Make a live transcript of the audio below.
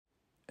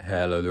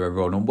Hello there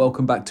everyone and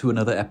welcome back to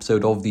another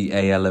episode of the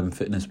ALM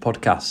Fitness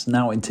Podcast.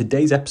 Now in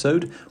today's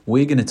episode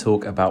we're going to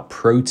talk about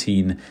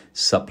protein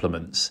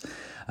supplements.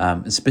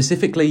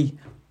 Specifically,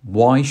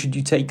 why should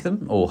you take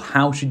them or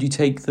how should you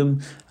take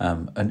them,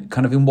 and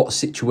kind of in what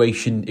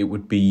situation it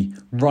would be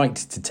right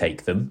to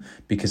take them,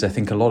 because I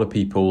think a lot of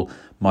people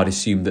might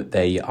assume that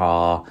they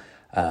are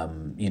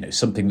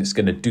something that's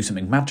going to do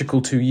something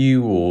magical to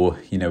you or,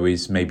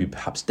 is maybe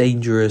perhaps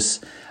dangerous.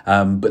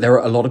 But there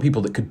are a lot of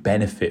people that could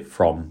benefit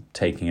from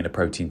taking in a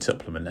protein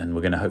supplement, and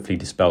we're going to hopefully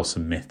dispel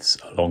some myths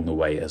along the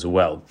way as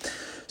well.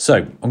 So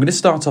I'm going to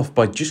start off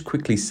by just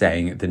quickly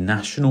saying the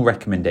national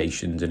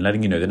recommendations and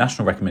letting you know the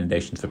national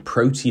recommendations for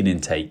protein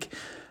intake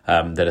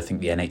that I think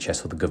the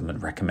NHS or the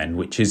government recommend,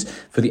 which is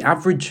for the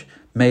average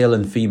male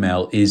and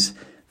female is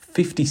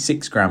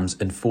 56 grams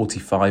and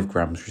 45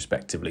 grams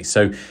respectively.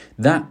 So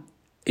that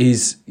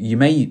is,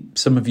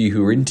 some of you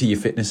who are into your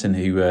fitness and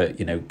who are,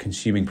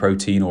 consuming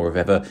protein or have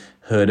ever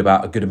heard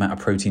about a good amount of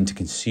protein to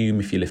consume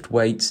if you lift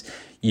weights,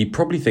 you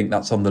probably think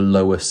that's on the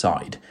lower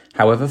side.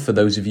 However, for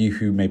those of you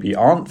who maybe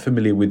aren't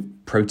familiar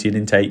with protein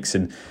intakes,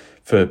 and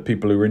for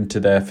people who are into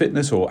their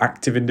fitness or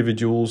active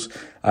individuals,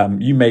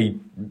 you may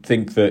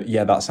think that,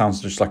 that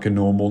sounds just like a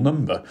normal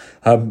number.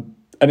 And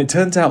it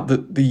turns out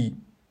that the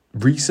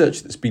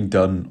research that's been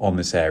done on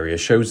this area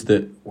shows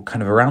that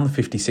kind of around the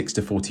 56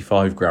 to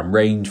 45 gram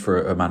range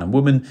for a man and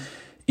woman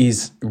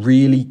is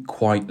really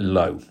quite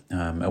low.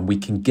 And we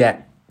can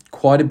get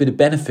quite a bit of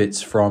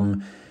benefits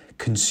from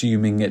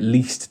consuming at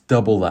least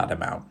double that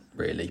amount,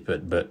 really,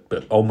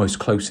 but almost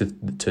closer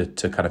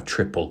to kind of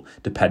triple,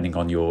 depending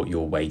on your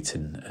weight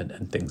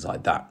and things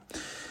like that.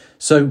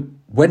 So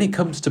when it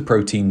comes to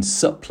protein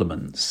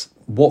supplements,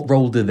 what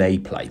role do they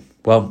play?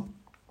 Well,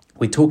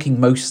 we're talking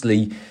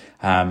mostly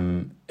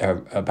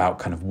about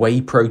kind of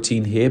whey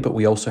protein here, but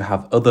we also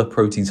have other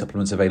protein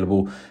supplements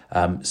available,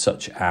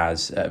 such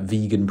as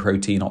vegan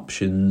protein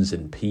options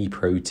and pea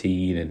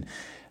protein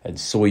and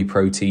soy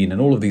protein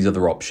and all of these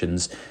other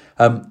options.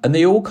 And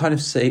they all kind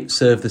of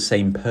serve the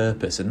same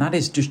purpose, and that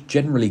is just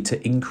generally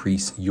to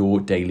increase your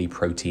daily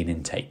protein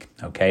intake.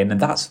 Okay, and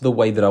that's the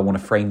way that I want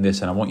to frame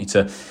this, and I want you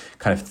to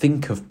kind of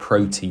think of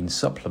protein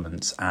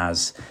supplements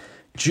as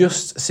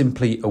just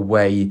simply a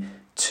way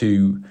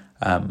to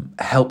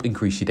help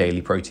increase your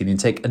daily protein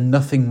intake, and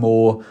nothing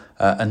more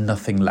and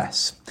nothing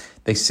less.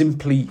 They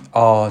simply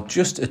are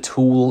just a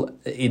tool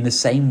in the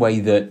same way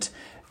that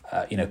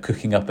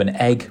cooking up an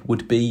egg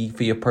would be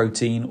for your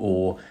protein,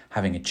 or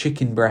having a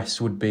chicken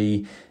breast would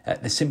be.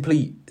 They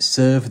simply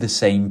serve the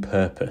same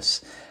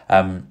purpose.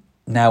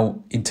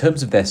 Now, in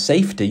terms of their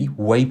safety,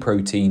 whey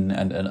protein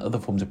and other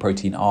forms of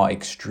protein are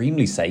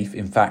extremely safe.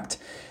 In fact,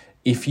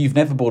 if you've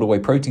never bought a whey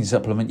protein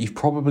supplement, you've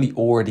probably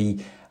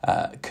already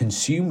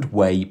consumed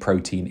whey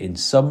protein in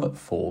some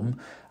form.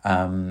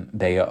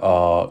 They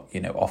are,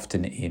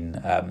 often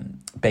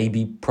in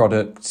baby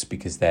products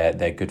because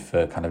they're good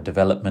for kind of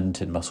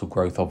development and muscle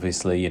growth,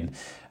 obviously, and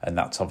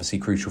that's obviously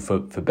crucial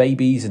for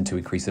babies, and to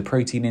increase the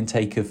protein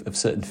intake of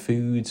certain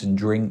foods and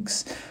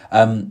drinks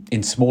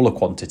in smaller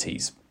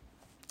quantities.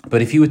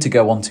 But if you were to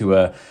go onto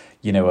a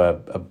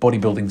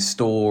bodybuilding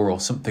store or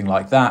something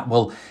like that,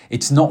 well,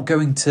 it's not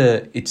going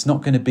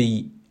to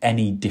be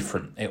any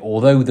different.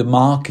 Although the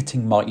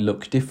marketing might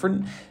look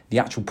different, the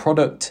actual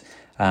product,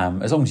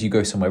 as long as you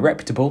go somewhere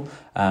reputable,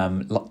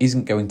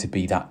 isn't going to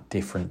be that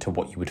different to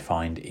what you would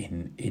find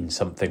in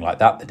something like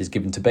that is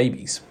given to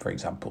babies, for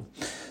example.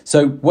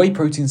 So whey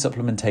protein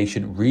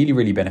supplementation, really,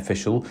 really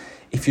beneficial.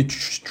 If you're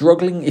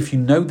struggling, if you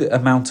know the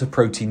amount of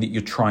protein that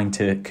you're trying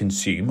to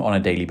consume on a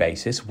daily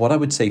basis, what I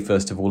would say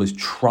first of all is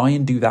try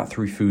and do that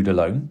through food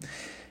alone.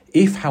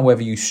 If,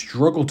 however, you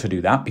struggle to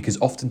do that, because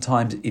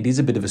oftentimes it is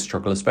a bit of a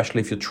struggle, especially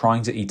if you're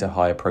trying to eat a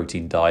higher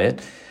protein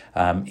diet,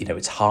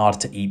 it's hard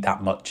to eat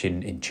that much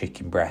in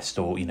chicken breast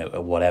or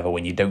whatever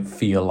when you don't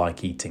feel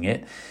like eating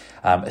it,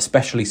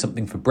 especially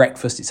something for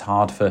breakfast. It's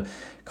hard for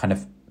kind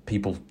of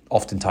people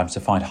oftentimes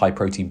to find high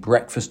protein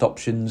breakfast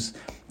options.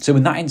 So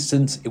in that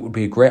instance, it would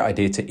be a great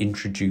idea to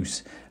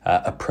introduce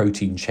a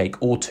protein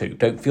shake or two.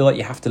 Don't feel like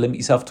you have to limit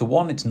yourself to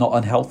one. It's not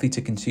unhealthy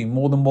to consume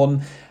more than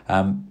one.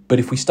 But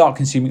if we start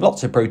consuming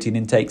lots of protein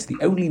intakes, the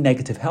only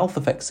negative health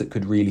effects that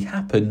could really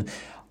happen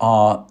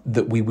are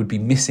that we would be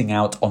missing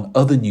out on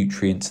other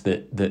nutrients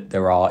that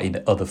there are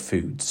in other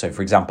foods. So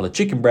for example, a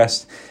chicken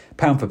breast,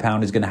 pound for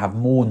pound, is going to have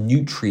more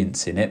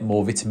nutrients in it,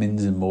 more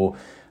vitamins and more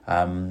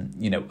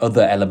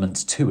other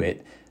elements to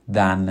it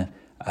than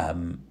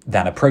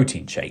a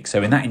protein shake.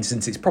 So in that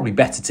instance, it's probably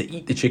better to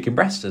eat the chicken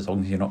breast as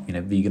long as you're not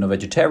vegan or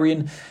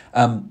vegetarian.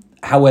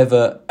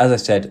 However, as I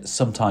said,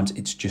 sometimes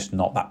it's just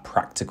not that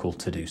practical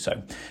to do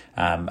so,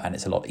 and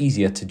it's a lot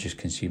easier to just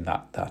consume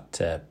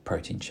that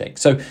protein shake.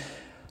 So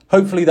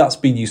hopefully that's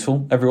been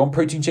useful, everyone.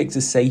 Protein shakes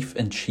are safe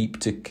and cheap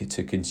to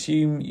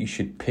consume. You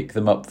should pick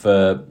them up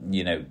for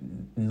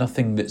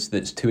nothing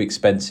that's too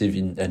expensive,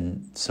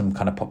 and some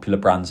kind of popular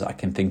brands that I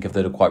can think of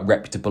that are quite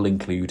reputable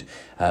include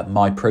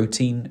My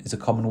Protein is a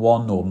common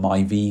one, or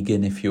My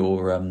Vegan if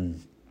you're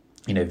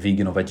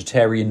vegan or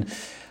vegetarian,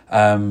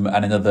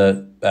 and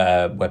another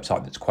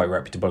website that's quite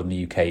reputable in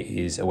the UK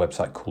is a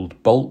website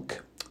called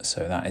Bulk.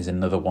 So that is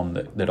another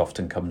one that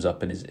often comes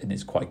up and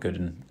is quite good,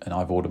 and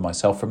I've ordered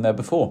myself from there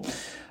before.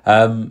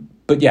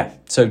 But yeah,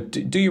 so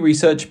do your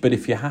research. But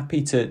if you're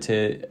happy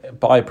to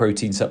buy a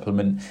protein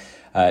supplement,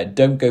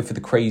 don't go for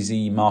the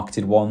crazy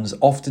marketed ones.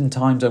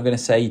 Oftentimes, I'm going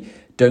to say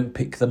don't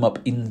pick them up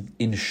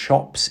in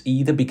shops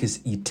either,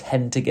 because you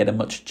tend to get a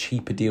much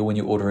cheaper deal when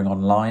you're ordering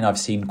online. I've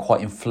seen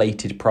quite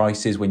inflated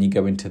prices when you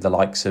go into the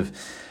likes of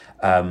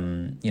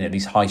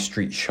these high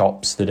street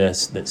shops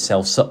that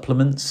sell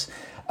supplements.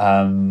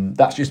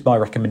 That's just my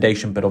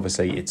recommendation, but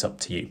obviously it's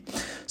up to you.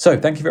 So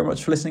thank you very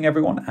much for listening,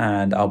 everyone,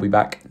 and I'll be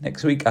back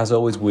next week, as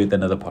always, with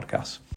another podcast.